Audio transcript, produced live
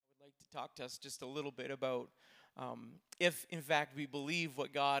to talk to us just a little bit about if, in fact, we believe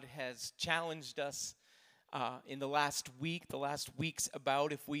what God has challenged us in the last weeks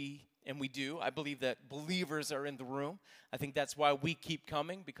about if we, and we do. I believe that believers are in the room. I think that's why we keep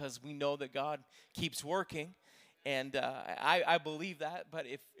coming, because we know that God keeps working. And I believe that. But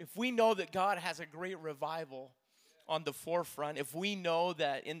if we know that God has a great revival on the forefront, if we know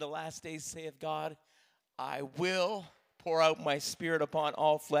that in the last days, saith God, I will pour out my spirit upon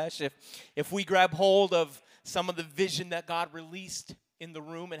all flesh. If we grab hold of some of the vision that God released in the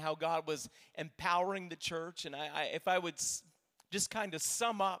room and how God was empowering the church, and if I would just kind of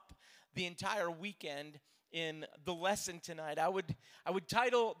sum up the entire weekend in the lesson tonight, I would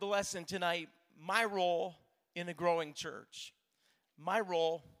title the lesson tonight, My Role in a Growing Church. My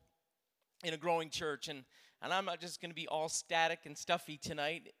role in a growing church. And I'm not just going to be all static and stuffy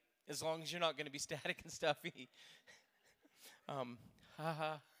tonight, as long as you're not going to be static and stuffy.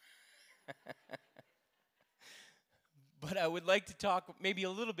 But I would like to talk maybe a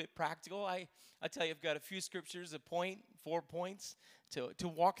little bit practical. I tell you, I've got a few scriptures, 4 points to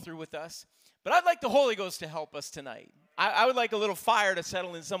walk through with us. But I'd like the Holy Ghost to help us tonight. I would like a little fire to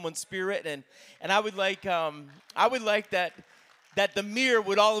settle in someone's spirit, and I would like that the mirror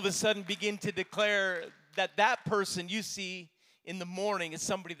would all of a sudden begin to declare that person you see in the morning is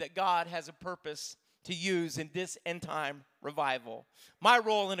somebody that God has a purpose to use in this end time revival. My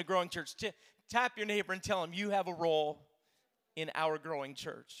role in a growing church. Tap your neighbor and tell him you have a role in our growing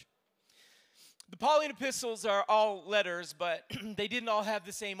church. The Pauline epistles are all letters, but they didn't all have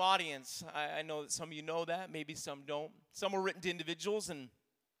the same audience. I know that some of you know that. Maybe some don't. Some were written to individuals, and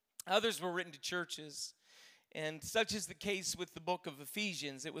others were written to churches. And such is the case with the book of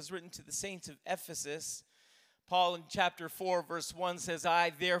Ephesians. It was written to the saints of Ephesus. Paul in chapter 4, verse 1 says,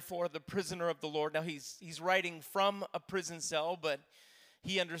 I, therefore, the prisoner of the Lord. Now, he's writing from a prison cell, but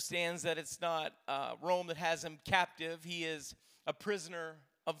he understands that it's not Rome that has him captive. He is a prisoner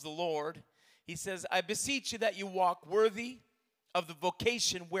of the Lord. He says, I beseech you that you walk worthy of the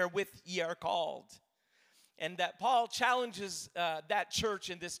vocation wherewith ye are called. And that Paul challenges that church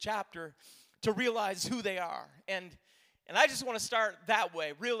in this chapter to realize who they are. And I just want to start that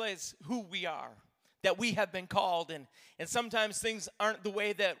way, realize who we are, that we have been called. And sometimes things aren't the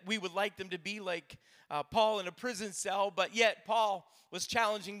way that we would like them to be, like Paul in a prison cell, but yet Paul was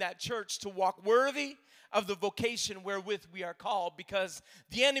challenging that church to walk worthy of the vocation wherewith we are called, because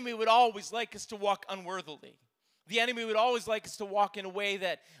the enemy would always like us to walk unworthily. The enemy would always like us to walk in a way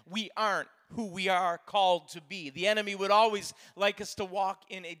that we aren't who we are called to be. The enemy would always like us to walk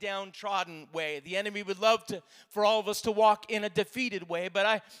in a downtrodden way. The enemy would love for all of us to walk in a defeated way.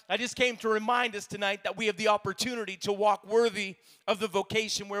 But I just came to remind us tonight that we have the opportunity to walk worthy of the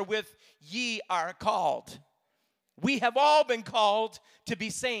vocation wherewith ye are called. We have all been called to be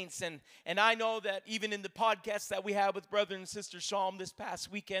saints. And I know that even in the podcast that we had with Brother and Sister Shalom this past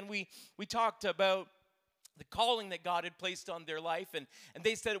weekend, we talked about the calling that God had placed on their life, and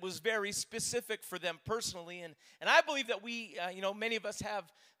they said it was very specific for them personally, and I believe that we, many of us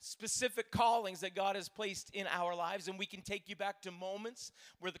have specific callings that God has placed in our lives, and we can take you back to moments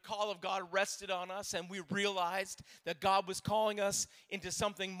where the call of God rested on us, and we realized that God was calling us into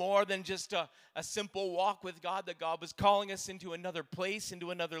something more than just a simple walk with God, that God was calling us into another place, into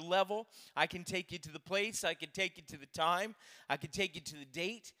another level. I can take you to the place, I can take you to the time, I can take you to the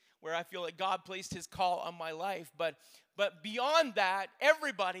date where I feel like God placed his call on my life. But beyond that,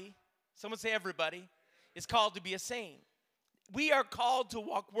 everybody, someone say everybody, is called to be a saint. We are called to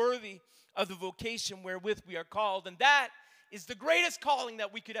walk worthy of the vocation wherewith we are called, and that is the greatest calling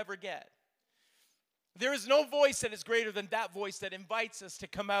that we could ever get. There is no voice that is greater than that voice that invites us to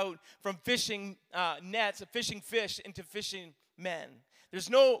come out from fishing nets, fishing fish, into fishing men. There's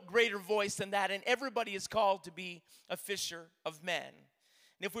no greater voice than that, and everybody is called to be a fisher of men.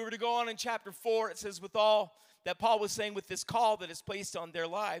 And if we were to go on in chapter 4, it says, with all that Paul was saying with this call that is placed on their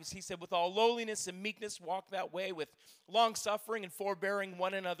lives, he said, with all lowliness and meekness, walk that way with long suffering and forbearing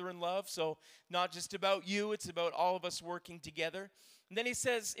one another in love. So not just about you, it's about all of us working together. And then he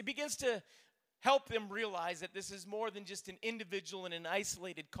says, it begins to help them realize that this is more than just an individual and an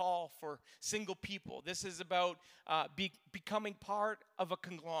isolated call for single people. This is about becoming part of a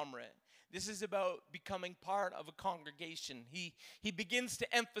conglomerate. This is about becoming part of a congregation. He begins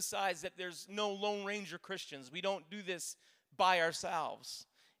to emphasize that there's no Lone Ranger Christians. We don't do this by ourselves.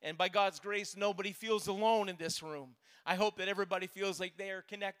 And by God's grace, nobody feels alone in this room. I hope that everybody feels like they are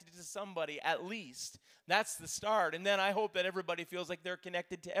connected to somebody, at least. That's the start. And then I hope that everybody feels like they're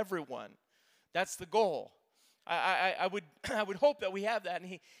connected to everyone. That's the goal. I would I would hope that we have that.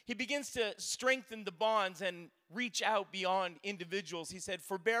 And he begins to strengthen the bonds and reach out beyond individuals. He said,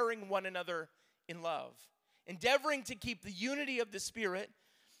 forbearing one another in love, endeavoring to keep the unity of the Spirit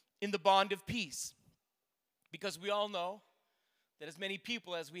in the bond of peace. Because we all know that as many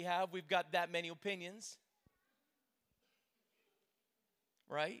people as we have, we've got that many opinions.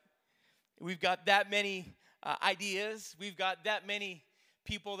 Right? We've got that many ideas. We've got that many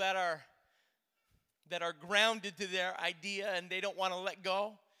people that are grounded to their idea and they don't want to let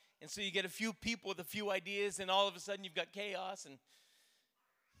go. And so you get a few people with a few ideas and all of a sudden you've got chaos and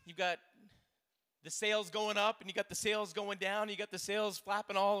you've got the sails going up and you got the sails going down. And you got the sails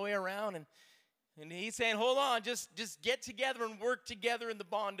flapping all the way around. And he's saying, hold on, just get together and work together in the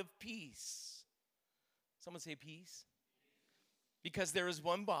bond of peace. Someone say peace. Because there is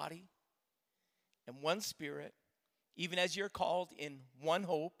one body and one Spirit, even as you're called in one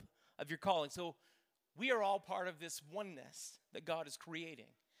hope of your calling. So we are all part of this oneness that God is creating.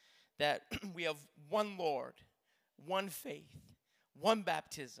 That we have one Lord, one faith, one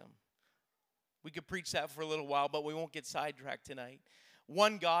baptism. We could preach that for a little while, but we won't get sidetracked tonight.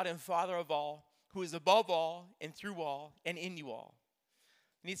 One God and Father of all, who is above all and through all and in you all.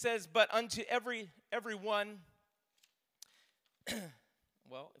 And he says, but unto everyone,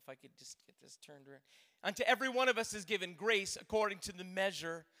 well, if I could just get this turned around. Unto every one of us is given grace according to the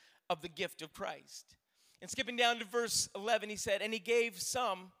measure of the gift of Christ. And skipping down to verse 11, he said, and he gave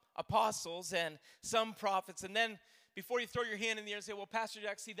some apostles and some prophets. And then before you throw your hand in the air and say, well, Pastor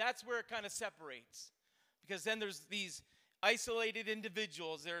Jack, see, that's where it kind of separates. Because then there's these isolated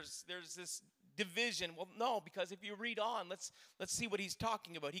individuals. There's this division. Well, no, because if you read on, let's see what he's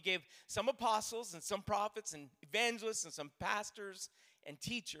talking about. He gave some apostles and some prophets and evangelists and some pastors and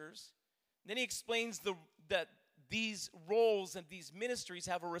teachers. Then he explains that these roles and these ministries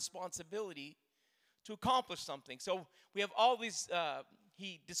have a responsibility to accomplish something. So we have all these,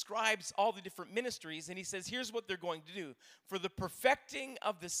 he describes all the different ministries, and he says, here's what they're going to do. For the perfecting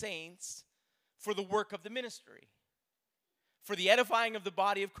of the saints, for the work of the ministry, for the edifying of the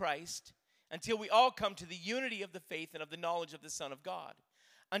body of Christ, until we all come to the unity of the faith and of the knowledge of the Son of God,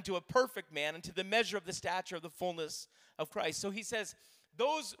 unto a perfect man, unto the measure of the stature of the fullness of Christ. So he says,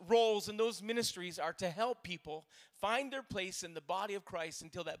 those roles and those ministries are to help people find their place in the body of Christ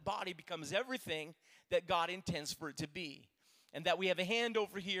until that body becomes everything that God intends for it to be. And that we have a hand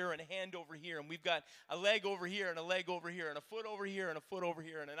over here and a hand over here, and we've got a leg over here and a leg over here and a foot over here and a foot over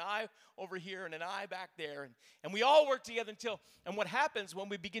here and an eye over here and an eye back there. And we all work together and what happens when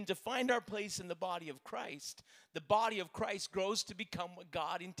we begin to find our place in the body of Christ, the body of Christ grows to become what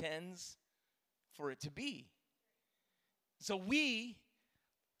God intends for it to be. So we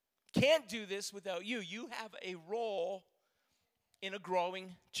can't do this without you. You have a role in a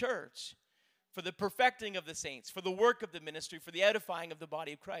growing church for the perfecting of the saints, for the work of the ministry, for the edifying of the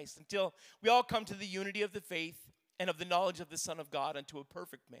body of Christ, until we all come to the unity of the faith and of the knowledge of the Son of God unto a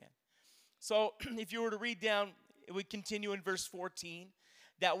perfect man. So if you were to read down, it would continue in verse 14,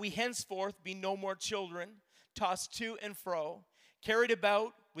 that we henceforth be no more children, tossed to and fro, carried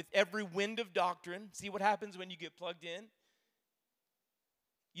about with every wind of doctrine. See what happens when you get plugged in?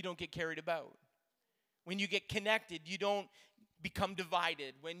 You don't get carried about. When you get connected, you don't become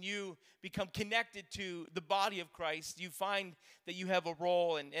divided. When you become connected to the body of Christ, you find that you have a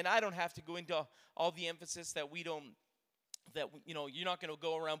role. And I don't have to go into all the emphasis that you're not going to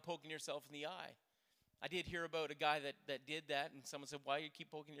go around poking yourself in the eye. I did hear about a guy that did that, and someone said, why do you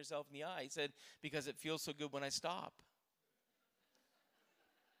keep poking yourself in the eye? He said, because it feels so good when I stop.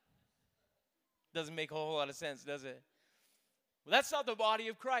 Doesn't make a whole lot of sense, does it? Well, that's not the body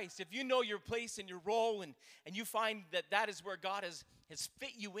of Christ. If you know your place and your role and you find that is where God has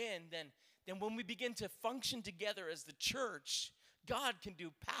fit you in, then when we begin to function together as the church, God can do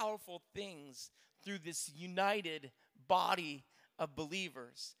powerful things through this united body of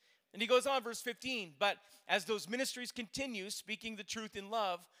believers. And he goes on, verse 15, but as those ministries continue, speaking the truth in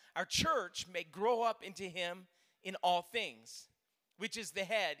love, our church may grow up into him in all things, which is the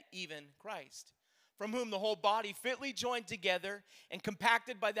head, even Christ, from whom the whole body fitly joined together and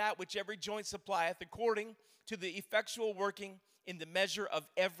compacted by that which every joint supplieth, according to the effectual working in the measure of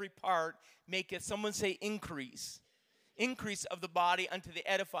every part, maketh, someone say, increase of the body unto the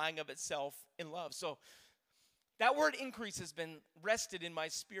edifying of itself in love. So that word increase has been rested in my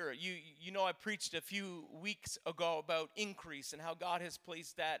spirit. You know, I preached a few weeks ago about increase and how God has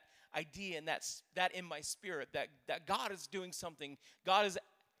placed that idea and that in my spirit, that God is doing something. God is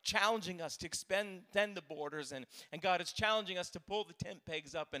challenging us to extend the borders, and God is challenging us to pull the tent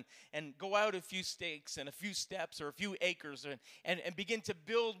pegs up and go out a few stakes and a few steps or a few acres and begin to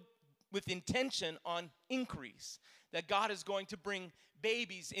build with intention on increase. That God is going to bring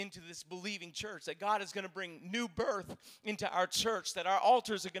babies into this believing church. That God is going to bring new birth into our church. That our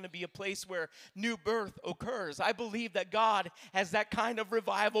altars are going to be a place where new birth occurs. I believe that God has that kind of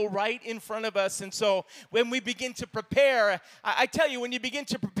revival right in front of us. And so when we begin to prepare, I tell you, when you begin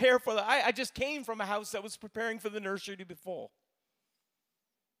to prepare for I just came from a house that was preparing for the nursery to be full.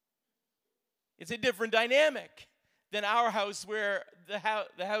 It's a different dynamic than our house where the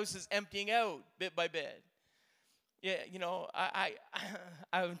house is emptying out bit by bit. Yeah, you know,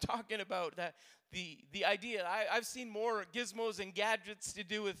 I'm talking about that the idea. I've seen more gizmos and gadgets to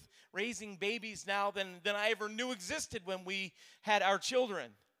do with raising babies now than I ever knew existed when we had our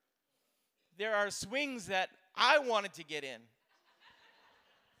children. There are swings that I wanted to get in.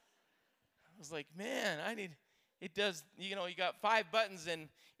 I was like, man, it does, you know, you got 5 buttons and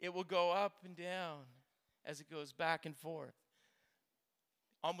it will go up and down as it goes back and forth.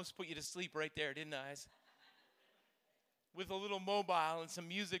 Almost put you to sleep right there, didn't I? With a little mobile and some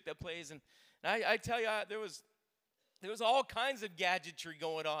music that plays. And I tell you, there was all kinds of gadgetry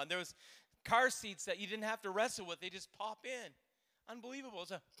going on. There was car seats that you didn't have to wrestle with. They just pop in. Unbelievable. I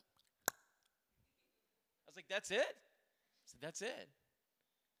was like, that's it? I said, that's it.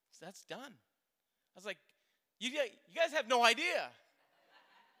 So that's done. I was like, you guys have no idea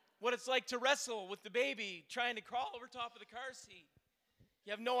what it's like to wrestle with the baby trying to crawl over top of the car seat.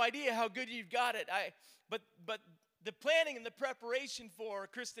 You have no idea how good you've got it. But the planning and the preparation for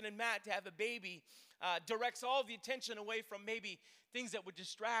Kristen and Matt to have a baby directs all the attention away from maybe things that would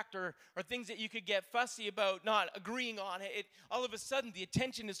distract or things that you could get fussy about not agreeing on. All of a sudden, the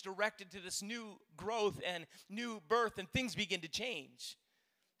attention is directed to this new growth and new birth, and things begin to change.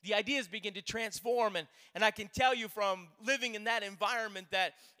 The ideas begin to transform, and I can tell you from living in that environment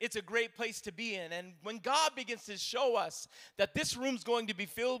that it's a great place to be in. And when God begins to show us that this room's going to be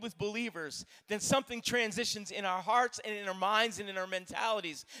filled with believers, then something transitions in our hearts and in our minds and in our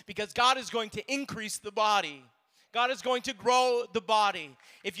mentalities, because God is going to increase the body. God is going to grow the body.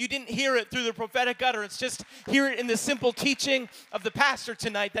 If you didn't hear it through the prophetic utterance, just hear it in the simple teaching of the pastor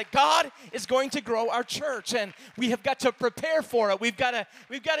tonight, that God is going to grow our church, and we have got to prepare for it. We've got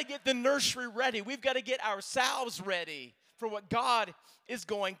to get the nursery ready. We've got to get ourselves ready for what God is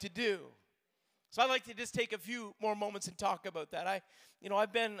going to do. So I'd like to just take a few more moments and talk about that.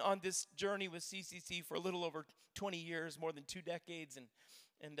 I've been on this journey with CCC for a little over 20 years, more than 2 decades,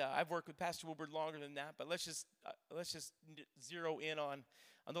 and I've worked with Pastor Wilbur longer than that, but let's just zero in on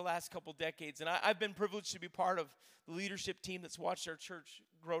the last couple decades. And I've been privileged to be part of the leadership team that's watched our church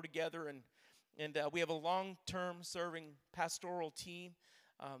grow together, and we have a long-term serving pastoral team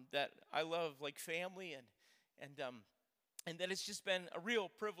that I love like family, and that it's just been a real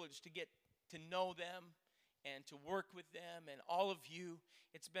privilege to get to know them and to work with them and all of you.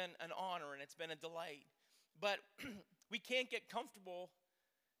 It's been an honor and it's been a delight. But we can't get comfortable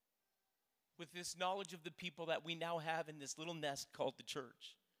with this knowledge of the people that we now have in this little nest called the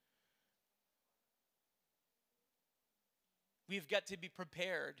church. We've got to be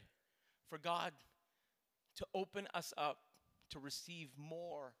prepared for God to open us up to receive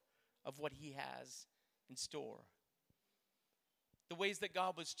more of what He has in store. The ways that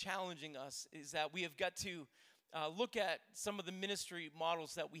God was challenging us is that we have got to look at some of the ministry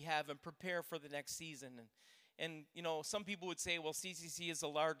models that we have and prepare for the next season. And you know, some people would say, well, CCC is a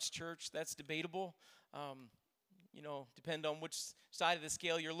large church. That's debatable. Depend on which side of the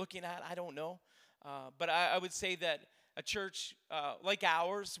scale you're looking at. I don't know. But I would say that a church like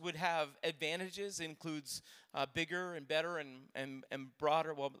ours would have advantages. It includes bigger and better and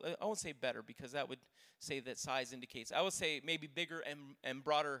broader. Well, I won't say better because that would say that size indicates. I would say maybe bigger and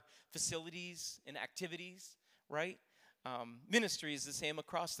broader facilities and activities, right? Ministry is the same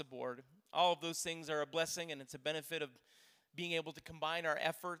across the board. All of those things are a blessing, and it's a benefit of being able to combine our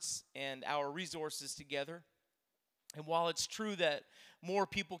efforts and our resources together. And while it's true that more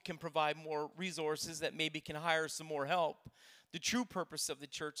people can provide more resources, that maybe can hire some more help, the true purpose of the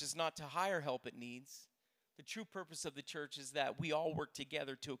church is not to hire help it needs. The true purpose of the church is that we all work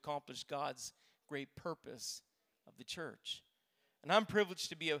together to accomplish God's great purpose of the church. And I'm privileged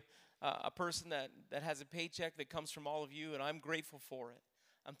to be a person that has a paycheck that comes from all of you, and I'm grateful for it.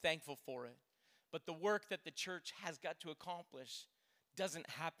 I'm thankful for it. But the work that the church has got to accomplish doesn't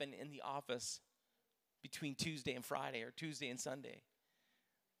happen in the office between Tuesday and Friday or Tuesday and Sunday.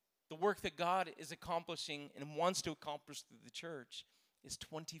 The work that God is accomplishing and wants to accomplish through the church is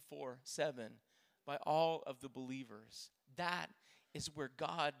 24/7 by all of the believers. That is where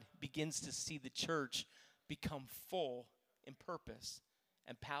God begins to see the church become full in purpose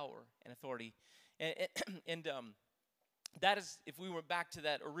and power and authority. And That is, if we went back to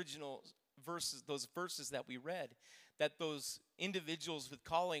that original verses, those verses that we read, that those individuals with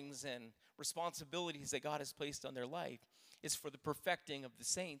callings and responsibilities that God has placed on their life is for the perfecting of the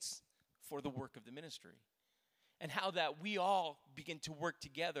saints for the work of the ministry. And how that we all begin to work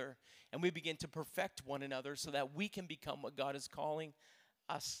together and we begin to perfect one another so that we can become what God is calling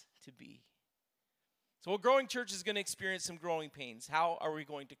us to be. So a growing church is going to experience some growing pains. How are we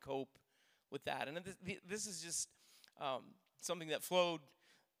going to cope with that? And this is just something that flowed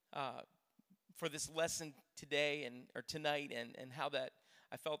for this lesson today or tonight, and how that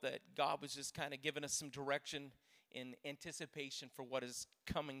I felt that God was just kind of giving us some direction in anticipation for what is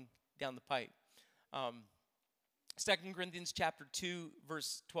coming down the pipe. 2 Corinthians chapter 2,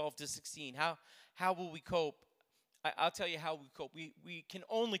 verse 12 to 16. How will we cope? I'll tell you how we cope. We can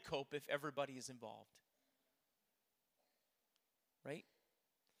only cope if everybody is involved. Right?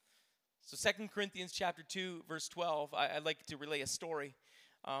 So 2 Corinthians chapter 2, verse 12, I'd like to relay a story.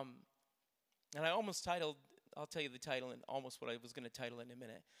 And I almost titled, I'll tell you the title and almost what I was going to title in a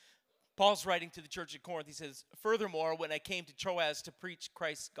minute. Paul's writing to the church at Corinth. He says, "Furthermore, when I came to Troas to preach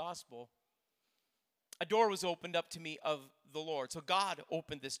Christ's gospel, a door was opened up to me of the Lord." So God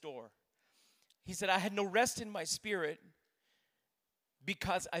opened this door. He said, "I had no rest in my spirit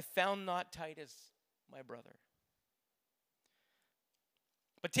because I found not Titus, my brother.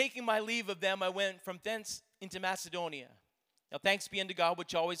 But taking my leave of them, I went from thence into Macedonia. Now thanks be unto God,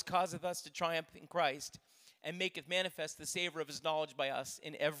 which always causeth us to triumph in Christ, and maketh manifest the savor of his knowledge by us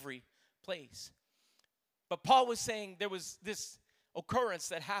in every place." But Paul was saying there was this occurrence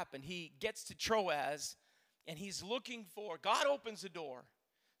that happened. He gets to Troas, and he's looking for, God opens the door.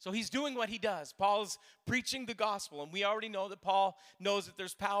 So he's doing what he does. Paul's preaching the gospel, and we already know that Paul knows that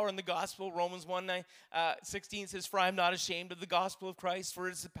there's power in the gospel. Romans 1:16 says, "For I am not ashamed of the gospel of Christ, for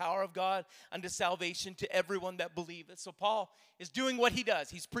it is the power of God unto salvation to everyone that believeth." So Paul is doing what he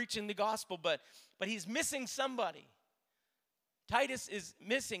does. He's preaching the gospel, but he's missing somebody. Titus is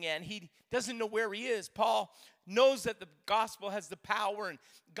missing, and he doesn't know where he is. Paul knows that the gospel has the power, and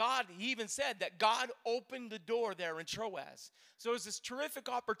God, he even said that God opened the door there in Troas. So there's this terrific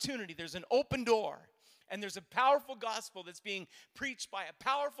opportunity. There's an open door, and there's a powerful gospel that's being preached by a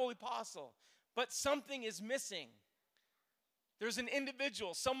powerful apostle, but something is missing. There's an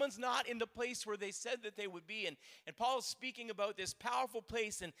individual. Someone's not in the place where they said that they would be. And Paul is speaking about this powerful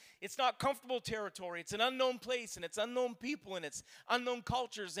place, and it's not comfortable territory. It's an unknown place, and it's unknown people, and it's unknown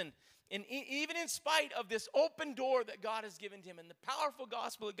cultures. And even in spite of this open door that God has given to him and the powerful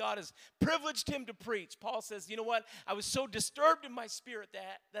gospel that God has privileged him to preach, Paul says, you know what? I was so disturbed in my spirit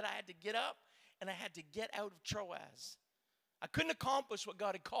that I had to get up and I had to get out of Troas. I couldn't accomplish what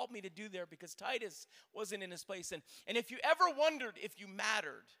God had called me to do there because Titus wasn't in his place. And if you ever wondered if you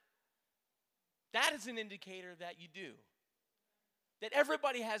mattered, that is an indicator that you do. That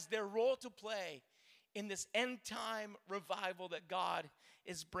everybody has their role to play in this end time revival that God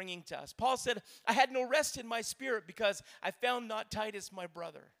is bringing to us. Paul said, "I had no rest in my spirit because I found not Titus my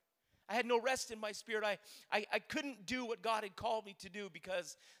brother." I had no rest in my spirit. I couldn't do what God had called me to do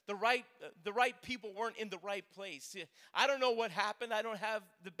because the right people weren't in the right place. I don't know what happened. I don't have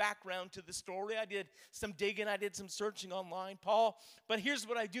the background to the story. I did some digging. I did some searching online. But here's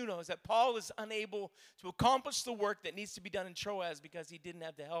what I do know is that Paul is unable to accomplish the work that needs to be done in Troas because he didn't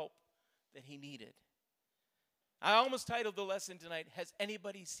have the help that he needed. I almost titled the lesson tonight, "Has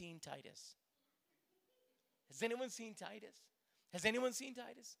anybody seen Titus?" Has anyone seen Titus? Has anyone seen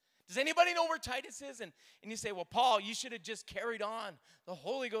Titus? Does anybody know where Titus is? And you say, "Well, Paul, you should have just carried on. The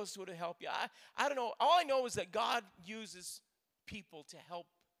Holy Ghost would have helped you." I don't know. All I know is that God uses people to help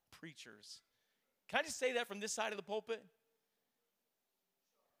preachers. Can I just say that from this side of the pulpit?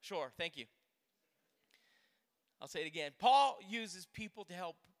 Sure, thank you. I'll say it again. Paul uses people to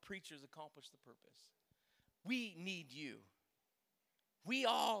help preachers accomplish the purpose. We need you. We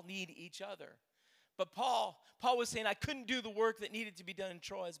all need each other. But Paul was saying, I couldn't do the work that needed to be done in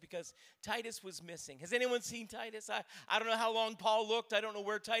Troas because Titus was missing. Has anyone seen Titus? I don't know how long Paul looked. I don't know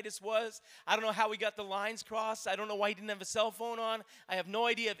where Titus was. I don't know how he got the lines crossed. I don't know why he didn't have a cell phone on. I have no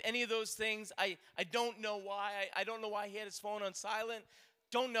idea of any of those things. I don't know why. I don't know why he had his phone on silent.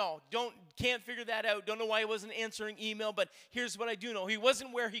 Don't know. Can't figure that out. Don't know why he wasn't answering email. But here's what I do know. He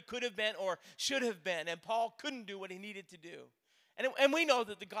wasn't where he could have been or should have been. And Paul couldn't do what he needed to do. And we know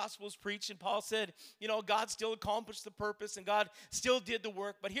that the gospel was preached, and Paul said, God still accomplished the purpose, and God still did the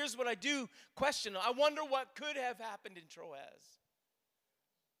work. But here's what I do question. I wonder what could have happened in Troas.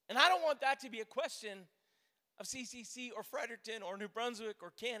 And I don't want that to be a question of CCC or Fredericton or New Brunswick or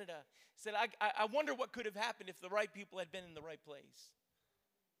Canada. He said, I wonder what could have happened if the right people had been in the right place.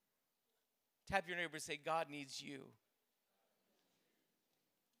 Tap your neighbor and say, God needs you.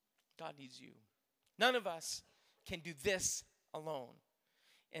 God needs you. None of us can do this alone.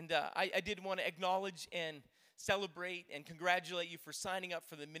 And I did want to acknowledge and celebrate and congratulate you for signing up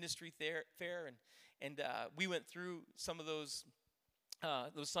for the ministry fair. And we went through some of those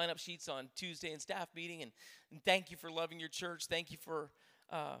sign-up sheets on Tuesday in staff meeting. And thank you for loving your church. Thank you for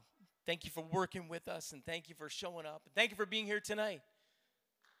working with us. And thank you for showing up. And thank you for being here tonight.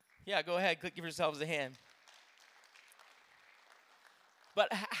 Yeah, go ahead. Give yourselves a hand. But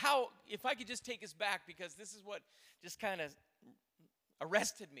if I could just take us back, because this is what just kind of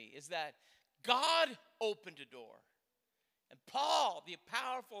arrested me, is that God opened a door. And Paul, the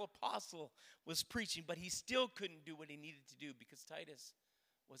powerful apostle, was preaching, but he still couldn't do what he needed to do because Titus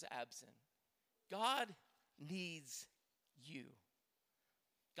was absent. God needs you.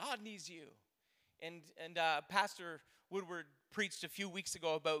 God needs you. And Pastor Woodward preached a few weeks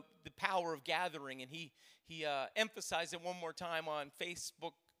ago about the power of gathering, and he emphasized it one more time on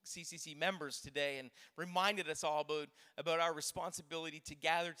Facebook CCC members today and reminded us all about our responsibility to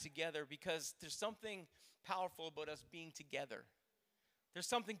gather together, because there's something powerful about us being together. There's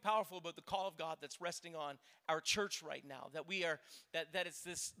something powerful about the call of God that's resting on our church right now, that it's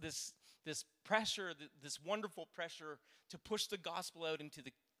this pressure, this wonderful pressure to push the gospel out into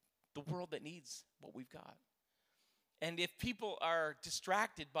the world that needs what we've got. And if people are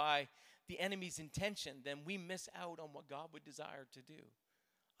distracted by the enemy's intention, then we miss out on what God would desire to do.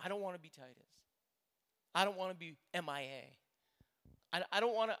 I don't want to be Titus. I don't want to be MIA. I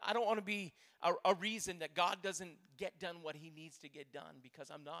don't want to be a reason that God doesn't get done what he needs to get done because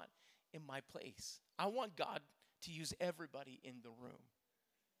I'm not in my place. I want God to use everybody in the room.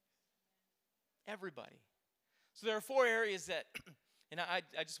 Everybody. So there are 4 areas that, and I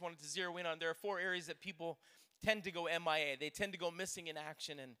just wanted to zero in on, there are 4 areas that people tend to go MIA. They tend to go missing in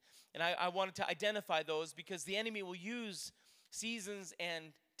action. And I wanted to identify those because the enemy will use seasons and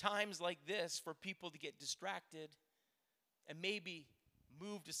times like this for people to get distracted and maybe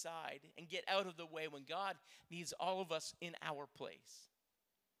moved aside and get out of the way when God needs all of us in our place.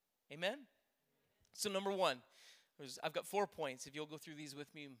 Amen? So number 1, I've got 4 points. If you'll go through these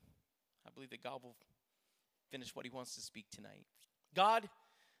with me, I believe that God will finish what he wants to speak tonight. God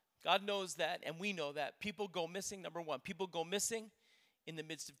knows that, and we know that. People go missing, number 1. People go missing in the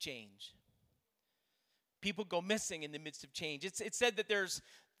midst of change. People go missing in the midst of change. It's said that there's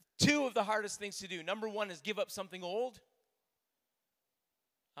 2 of the hardest things to do. Number 1 is give up something old.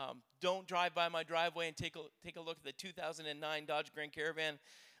 Don't drive by my driveway and take a look at the 2009 Dodge Grand Caravan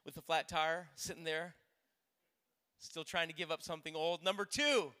with a flat tire sitting there, still trying to give up something old. Number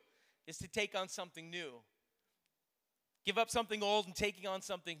 2 is to take on something new. Give up something old and taking on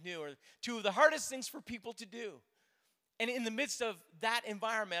something new are 2 of the hardest things for people to do. And in the midst of that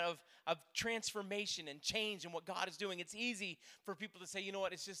environment of transformation and change and what God is doing, it's easy for people to say, you know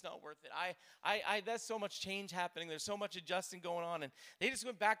what, it's just not worth it. There's so much change happening. There's so much adjusting going on. And they just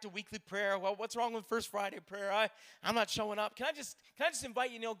went back to weekly prayer. Well, what's wrong with First Friday prayer? I'm not showing up. Can I just invite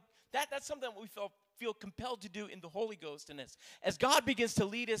you, that's something that we feel compelled to do in the Holy Ghost in this. As God begins to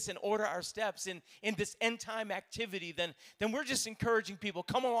lead us and order our steps in this end time activity, then we're just encouraging people,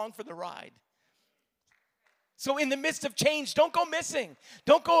 come along for the ride. So in the midst of change, don't go missing.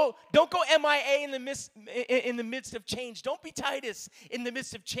 Don't go MIA in the midst of change. Don't be Titus in the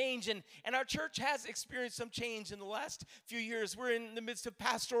midst of change. And our church has experienced some change in the last few years. We're in the midst of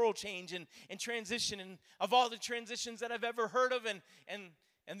pastoral change and transition. And of all the transitions that I've ever heard of,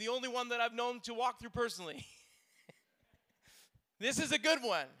 and the only one that I've known to walk through personally. This is a good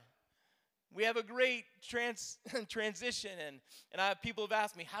one. We have a great transition, and people have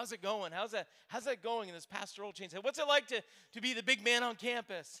asked me, how's it going? How's that going in this pastoral change? What's it like to be the big man on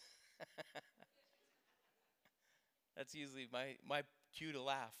campus? That's usually my cue to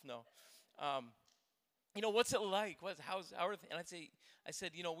laugh. No. What's it like? And I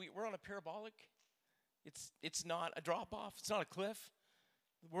said, we're on a parabolic. It's not a drop off. It's not a cliff.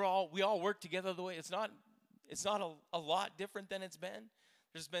 We all work together the way. It's not a lot different than it's been.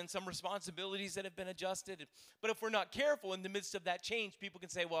 There's been some responsibilities that have been adjusted. But if we're not careful in the midst of that change, people can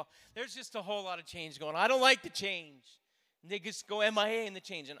say, well, there's just a whole lot of change going on. I don't like the change. And they just go MIA in the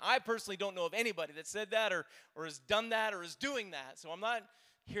change. And I personally don't know of anybody that said that or has done that or is doing that. So I'm not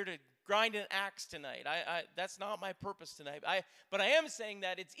here to grind an axe tonight. That's not my purpose tonight. But I am saying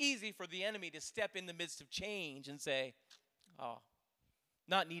that it's easy for the enemy to step in the midst of change and say, oh,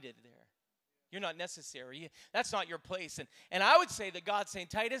 not needed there. You're not necessary. That's not your place. And I would say that God's saying,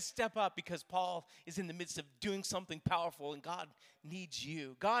 Titus, step up, because Paul is in the midst of doing something powerful, and God needs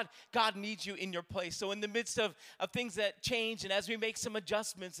you. God needs you in your place. So in the midst of things that change, and as we make some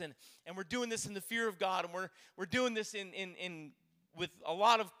adjustments, and we're doing this in the fear of God, and we're doing this in with a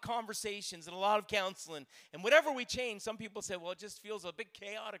lot of conversations and a lot of counseling. And whatever we change, some people say, well, it just feels a bit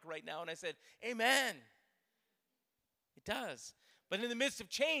chaotic right now. And I said, amen. It does. But in the midst of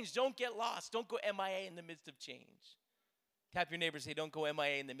change, don't get lost. Don't go MIA in the midst of change. Tap your neighbor and say, don't go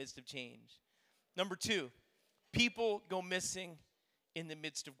MIA in the midst of change. Number 2, people go missing in the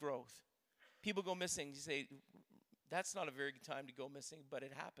midst of growth. People go missing. You say, that's not a very good time to go missing, but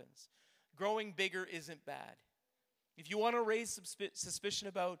it happens. Growing bigger isn't bad. If you want to raise suspicion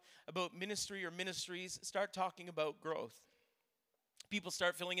about ministry or ministries, start talking about growth. People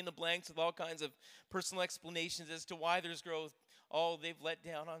start filling in the blanks with all kinds of personal explanations as to why there's growth. Oh, they've let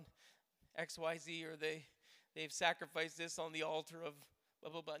down on XYZ, or they've sacrificed this on the altar of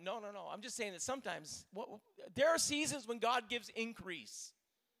blah, blah, blah. No. I'm just saying that sometimes there are seasons when God gives increase.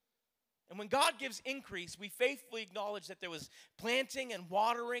 And when God gives increase, we faithfully acknowledge that there was planting and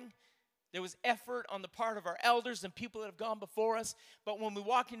watering. There was effort on the part of our elders and people that have gone before us. But when we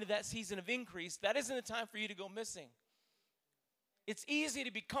walk into that season of increase, that isn't a time for you to go missing. It's easy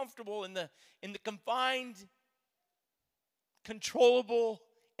to be comfortable in the confined, controllable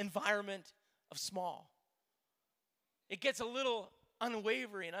environment of small. It gets a little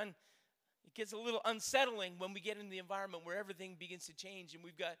unwavering, it gets a little unsettling when we get in the environment where everything begins to change, and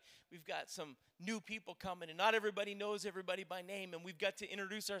we've got some new people coming, and not everybody knows everybody by name, and we've got to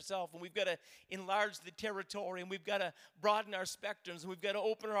introduce ourselves, and we've got to enlarge the territory, and we've got to broaden our spectrums, and we've got to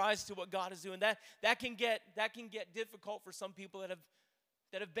open our eyes to what God is doing. That can get difficult for some people that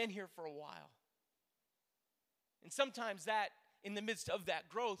have been here for a while. And sometimes that, in the midst of that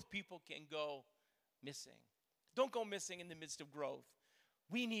growth, people can go missing. Don't go missing in the midst of growth.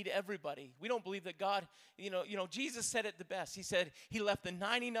 We need everybody. We don't believe that God, Jesus said it the best. He said he left the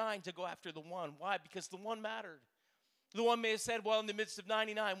 99 to go after the one. Why? Because the one mattered. The one may have said, well, in the midst of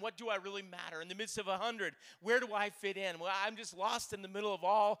 99, what do I really matter? In the midst of 100, where do I fit in? Well, I'm just lost in the middle of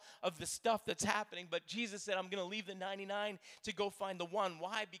all of the stuff that's happening. But Jesus said, I'm going to leave the 99 to go find the one.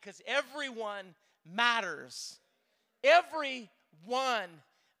 Why? Because everyone matters. Everyone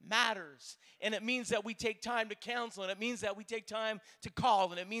matters. And it means that we take time to counsel, and it means that we take time to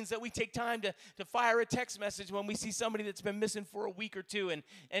call, and it means that we take time to fire a text message when we see somebody that's been missing for a week or two. And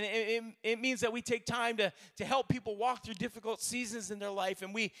it means that we take time to help people walk through difficult seasons in their life.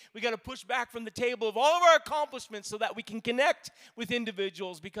 And we got to push back from the table of all of our accomplishments so that we can connect with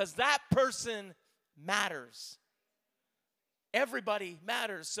individuals, because that person matters. Everybody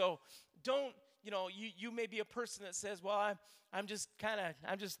matters. So don't, you may be a person that says, well, I'm just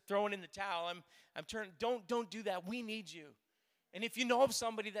throwing in the towel. I'm turning. Don't do that. We need you. And if you know of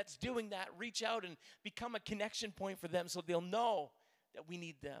somebody that's doing that, reach out and become a connection point for them so they'll know that we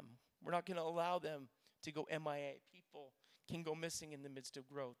need them. We're not going to allow them to go MIA. People can go missing in the midst of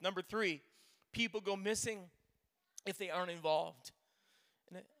growth. Number 3, people go missing if they aren't involved.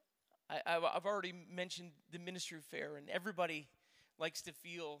 And I've already mentioned the ministry fair, and everybody likes to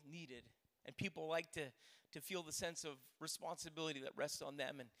feel needed. And people like to feel the sense of responsibility that rests on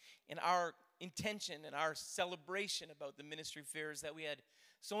them. And our intention and our celebration about the ministry fair is that we had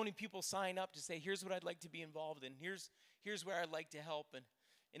so many people sign up to say, here's what I'd like to be involved in. Here's where I'd like to help.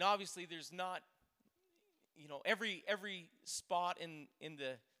 And obviously there's not, every spot in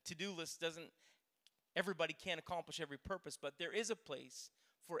the to-do list doesn't, everybody can't accomplish every purpose, but there is a place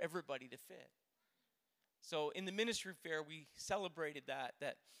for everybody to fit. So in the ministry fair, we celebrated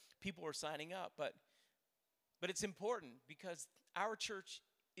that people were signing up, but it's important because our church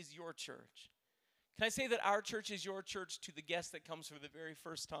is your church. Can I say that our church is your church to the guest that comes for the very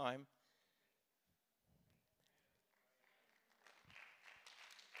first time?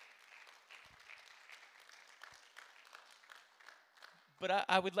 But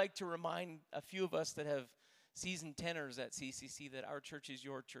I would like to remind a few of us that have seasoned tenors at CCC that our church is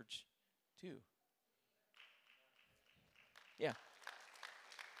your church too. Yeah.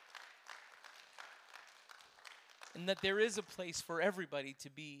 And that there is a place for everybody to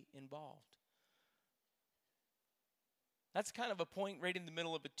be involved. That's kind of a point right in the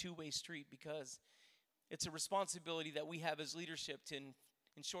middle of a two-way street, because it's a responsibility that we have as leadership to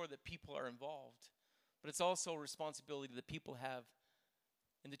ensure that people are involved. But it's also a responsibility that people have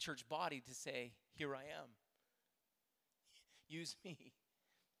in the church body to say, here I am. Use me.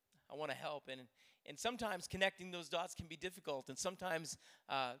 I want to help. And sometimes connecting those dots can be difficult. And sometimes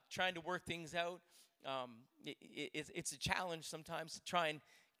trying to work things out, it's a challenge sometimes to try and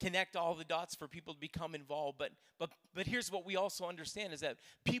connect all the dots for people to become involved. But here's what we also understand is that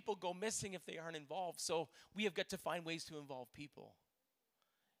people go missing if they aren't involved. So we have got to find ways to involve people.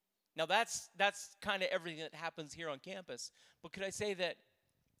 Now that's kind of everything that happens here on campus. But could I say that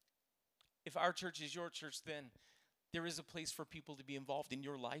if our church is your church, then there is a place for people to be involved in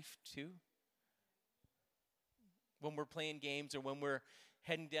your life too. When we're playing games, or when we're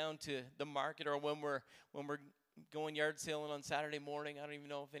heading down to the market, or when we're going yard sailing on Saturday morning. I don't even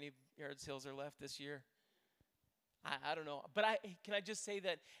know if any yard sales are left this year. I don't know. But can I just say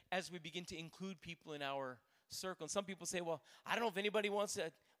that as we begin to include people in our circle, and some people say, well, I don't know if anybody wants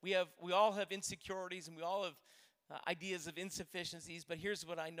to. We all have insecurities, and we all have ideas of insufficiencies, but here's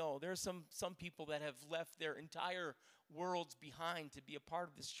what I know. There are some people that have left their entire worlds behind to be a part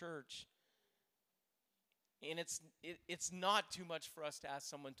of this church. And it's not too much for us to ask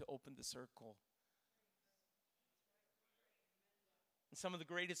someone to open the circle. And some of the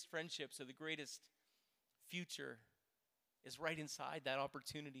greatest friendships, or the greatest future, is right inside that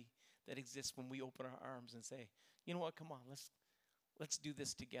opportunity that exists when we open our arms and say, you know what, come on, let's do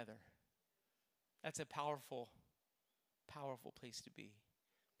this together. That's a powerful, powerful place to be.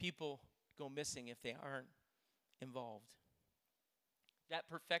 People go missing if they aren't involved. That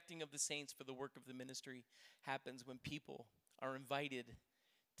perfecting of the saints for the work of the ministry happens when people are invited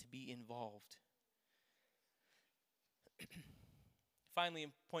to be involved. Finally,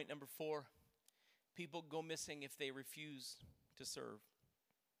 in point number 4, people go missing if they refuse to serve.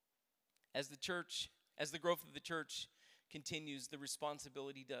 As the growth of the church continues, the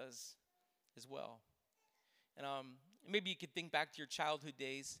responsibility does as well. And maybe you could think back to your childhood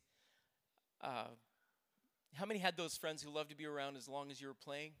days. How many had those friends who loved to be around as long as you were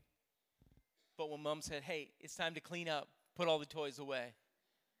playing? But when mom said, hey, it's time to clean up, put all the toys away.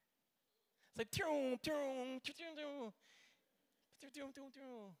 It's like,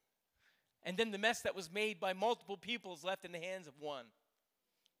 and then the mess that was made by multiple people is left in the hands of one.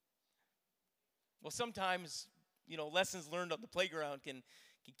 Well, sometimes, lessons learned on the playground can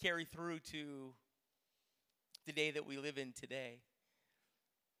carry through to the day that we live in today.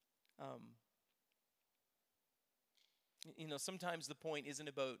 Sometimes the point isn't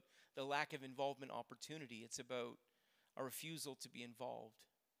about the lack of involvement opportunity. It's about a refusal to be involved.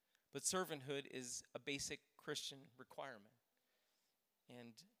 But servanthood is a basic Christian requirement.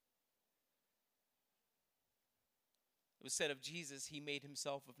 And it was said of Jesus, he made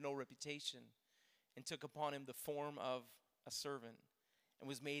himself of no reputation and took upon him the form of a servant and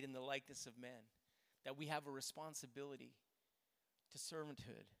was made in the likeness of men. That we have a responsibility to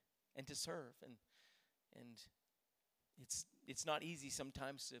servanthood and to serve. And it's not easy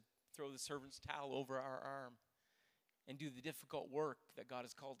sometimes to throw the servant's towel over our arm and do the difficult work that God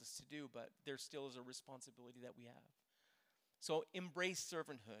has called us to do, but there still is a responsibility that we have. So embrace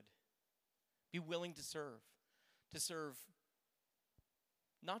servanthood. Be willing to serve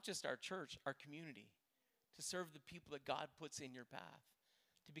not just our church, our community, to serve the people that God puts in your path,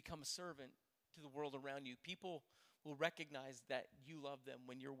 to become a servant to the world around you. People will recognize that you love them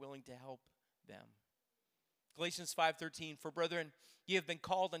when you're willing to help them. Galatians 5:13, for brethren, ye have been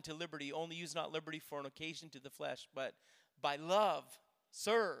called unto liberty, only use not liberty for an occasion to the flesh, but by love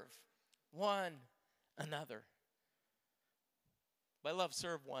serve one another. By love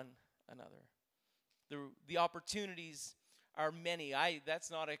serve one another. The opportunities are many. That's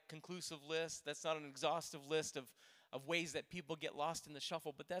not a conclusive list. That's not an exhaustive list of ways that people get lost in the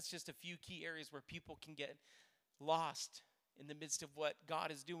shuffle, but that's just a few key areas where people can get lost in the midst of what God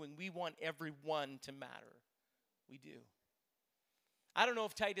is doing. We want everyone to matter. We do. I don't know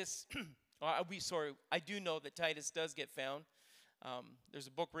if Titus, I do know that Titus does get found. There's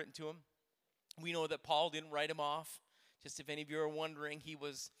a book written to him. We know that Paul didn't write him off. Just if any of you are wondering, he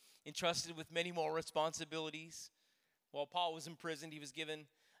was entrusted with many more responsibilities. While Paul was imprisoned, he was given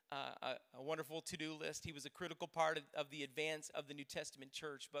a wonderful to-do list. He was a critical part of the advance of the New Testament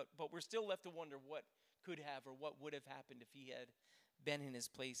church. But we're still left to wonder what could have or what would have happened if he had been in his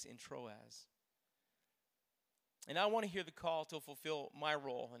place in Troas. And I want to hear the call to fulfill my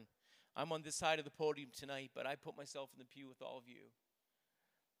role. And I'm on this side of the podium tonight, but I put myself in the pew with all of you.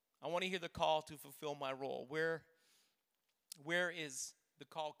 I want to hear the call to fulfill my role. Where is the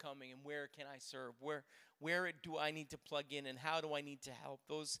call coming, and where can I serve? Where do I need to plug in, and how do I need to help?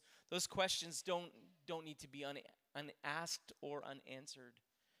 Those questions don't need to be unasked or unanswered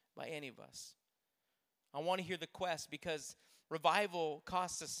by any of us. I want to hear the quest, because revival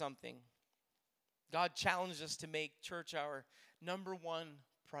costs us something. God challenged us to make church our number one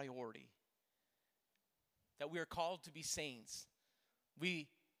priority. That we are called to be saints. We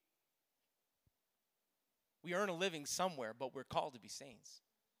earn a living somewhere, but we're called to be saints.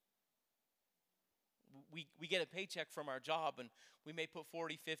 We get a paycheck from our job, and we may put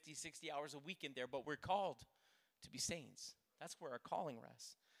 40, 50, 60 hours a week in there, but we're called to be saints. That's where our calling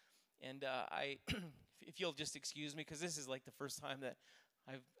rests. And if you'll just excuse me, because this is like the first time that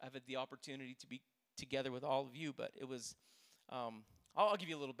I've had the opportunity together with all of you. But it was, I'll give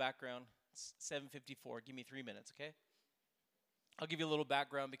you a little background. It's 7:54. Give me 3 minutes, okay? I'll give you a little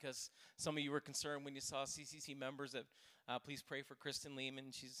background because some of you were concerned when you saw CCC members that please pray for Kristen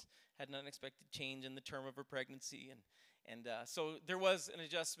Leaman. She's had an unexpected change in the term of her pregnancy. And so there was an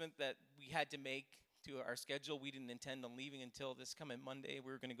adjustment that we had to make to our schedule. We didn't intend on leaving until this coming Monday.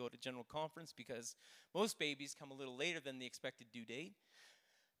 We were going to go to general conference because most babies come a little later than the expected due date.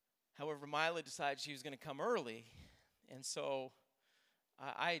 However, Mila decided she was going to come early. And so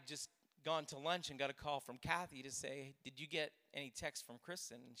I had just gone to lunch and got a call from Kathy to say, did you get any text from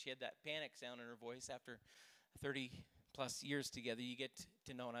Kristen? And she had that panic sound in her voice. After 30 plus years together, you get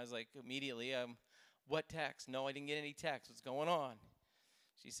to know. And I was like, immediately, what text? No, I didn't get any text. What's going on?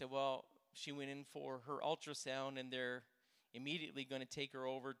 She said, well, she went in for her ultrasound, and they're immediately going to take her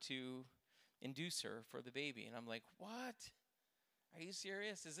over to induce her for the baby. And I'm like, what? Are you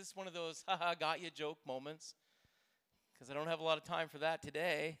serious? Is this one of those haha got you joke moments? Because I don't have a lot of time for that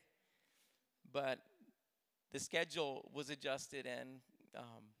today. But the schedule was adjusted, and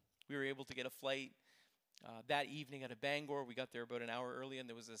we were able to get a flight that evening out of Bangor. We got there about an hour early, and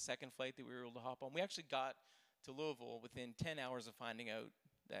there was a second flight that we were able to hop on. We actually got to Louisville within 10 hours of finding out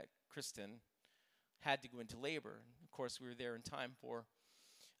that Kristen had to go into labor. Of course, we were there in time for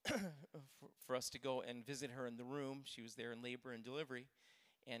us to go and visit her in the room. She was there in labor and delivery.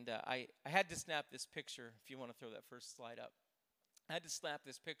 And I had to snap this picture, if you want to throw that first slide up. I had to snap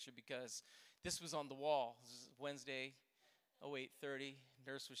this picture because this was on the wall. This is Wednesday, 08:30.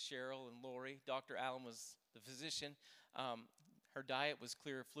 Nurse was Cheryl and Lori. Dr. Allen was the physician. Her diet was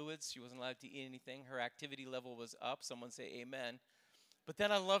clear fluids. She wasn't allowed to eat anything. Her activity level was up. Someone say amen. But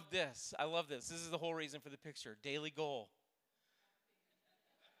then I love this. I love this. This is the whole reason for the picture. Daily goal.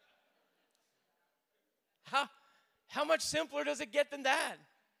 How much simpler does it get than that?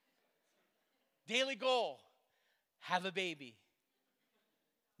 Daily goal. Have a baby.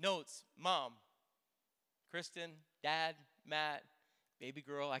 Notes. Mom. Kristen. Dad. Matt. Baby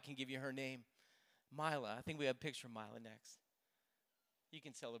girl. I can give you her name. Mila. I think we have a picture of Mila next. You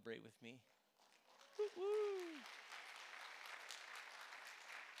can celebrate with me. Woo-woo.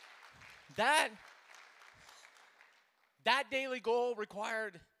 That daily goal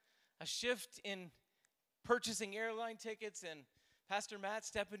required a shift in purchasing airline tickets, and Pastor Matt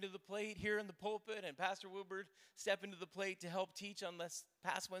stepped into the plate here in the pulpit, and Pastor Wilbur stepped into the plate to help teach on this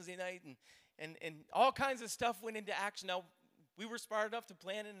past Wednesday night, and all kinds of stuff went into action. Now, we were smart enough to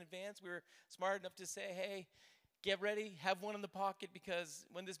plan in advance. We were smart enough to say, hey, get ready, have one in the pocket, because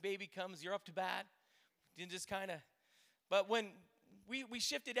when this baby comes, you're up to bat. You just kind of, but when we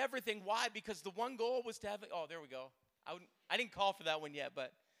shifted everything. Why? Because the one goal was to have, oh, there we go. I didn't call for that one yet,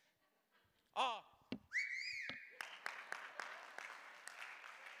 but,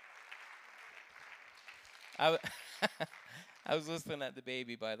 I was listening at the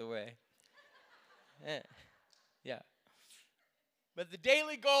baby, by the way. Yeah. But the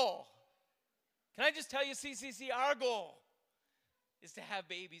daily goal, can I just tell you, CCC, our goal is to have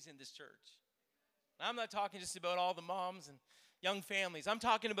babies in this church. I'm not talking just about all the moms and young families. I'm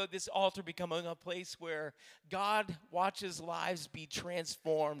talking about this altar becoming a place where God watches lives be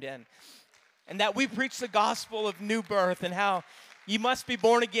transformed, and that we preach the gospel of new birth and how you must be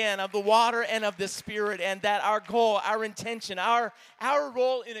born again of the water and of the Spirit, and that our goal, our intention, our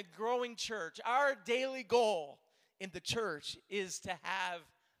role in a growing church, our daily goal in the church is to have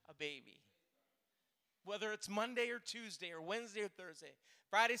a baby. Whether it's Monday or Tuesday or Wednesday or Thursday,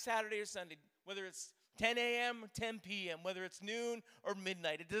 Friday, Saturday or Sunday, whether it's 10 a.m., 10 p.m., whether it's noon or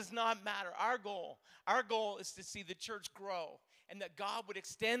midnight, it does not matter. Our goal is to see the church grow, and that God would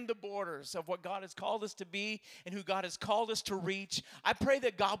extend the borders of what God has called us to be and who God has called us to reach. I pray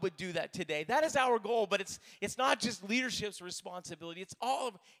that God would do that today. That is our goal, but it's not just leadership's responsibility.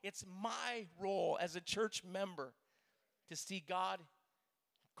 It's my role as a church member to see God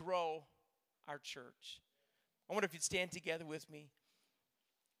grow our church. I wonder if you'd stand together with me.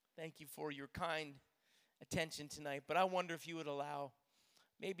 Thank you for your kind attention tonight, but I wonder if you would allow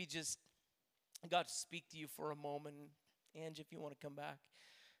maybe just God to speak to you for a moment. Ange, if you want to come back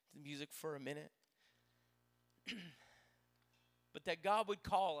to the music for a minute. But that God would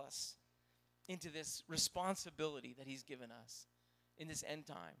call us into this responsibility that he's given us in this end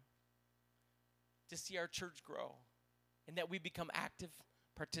time to see our church grow, and that we become active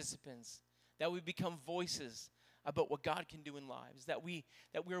participants, that we become voices about what God can do in lives, that we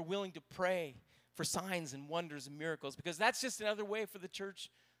are willing to pray for signs and wonders and miracles, because that's just another way for the church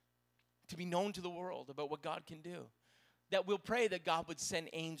to be known to the world about what God can do. that we'll pray that God would send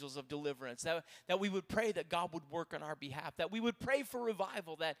angels of deliverance, that we would pray that God would work on our behalf, that we would pray for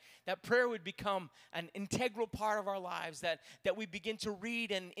revival, that prayer would become an integral part of our lives, that we begin to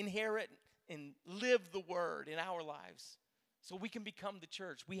read and inherit and live the word in our lives so we can become the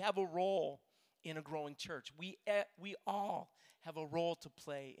church. We have a role in a growing church. We all have a role to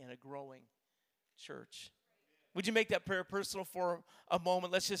play in a growing church. Would you make that prayer personal for a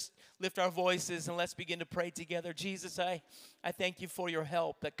moment? Let's just lift our voices and let's begin to pray together. Jesus, I thank you for your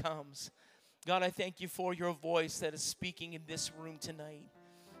help that comes. God, I thank you for your voice that is speaking in this room tonight.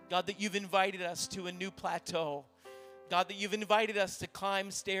 God, that you've invited us to a new plateau. God, that you've invited us to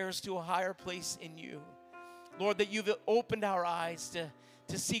climb stairs to a higher place in you. Lord, that you've opened our eyes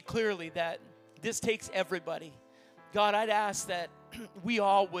to see clearly that this takes everybody. God, I'd ask that we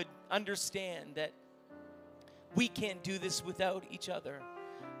all would understand that we can't do this without each other.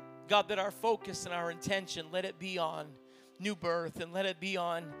 God, that our focus and our intention, let it be on new birth and let it be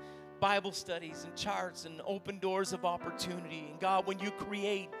on Bible studies and charts and open doors of opportunity. And God, when you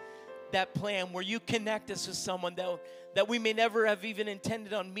create that plan where you connect us with someone that we may never have even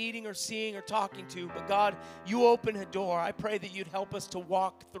intended on meeting or seeing or talking to, but God, you open a door. I pray that you'd help us to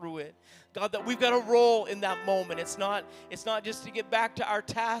walk through it. God, that we've got a role in that moment. It's not just to get back to our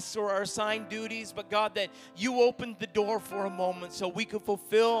tasks or our assigned duties, but God, that you opened the door for a moment so we could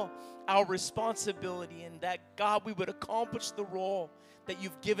fulfill our responsibility, and that, God, we would accomplish the role that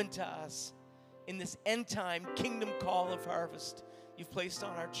you've given to us in this end time kingdom call of harvest you've placed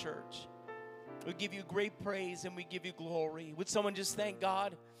on our church. We give you great praise and we give you glory. Would someone just thank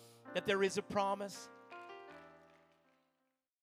God that there is a promise?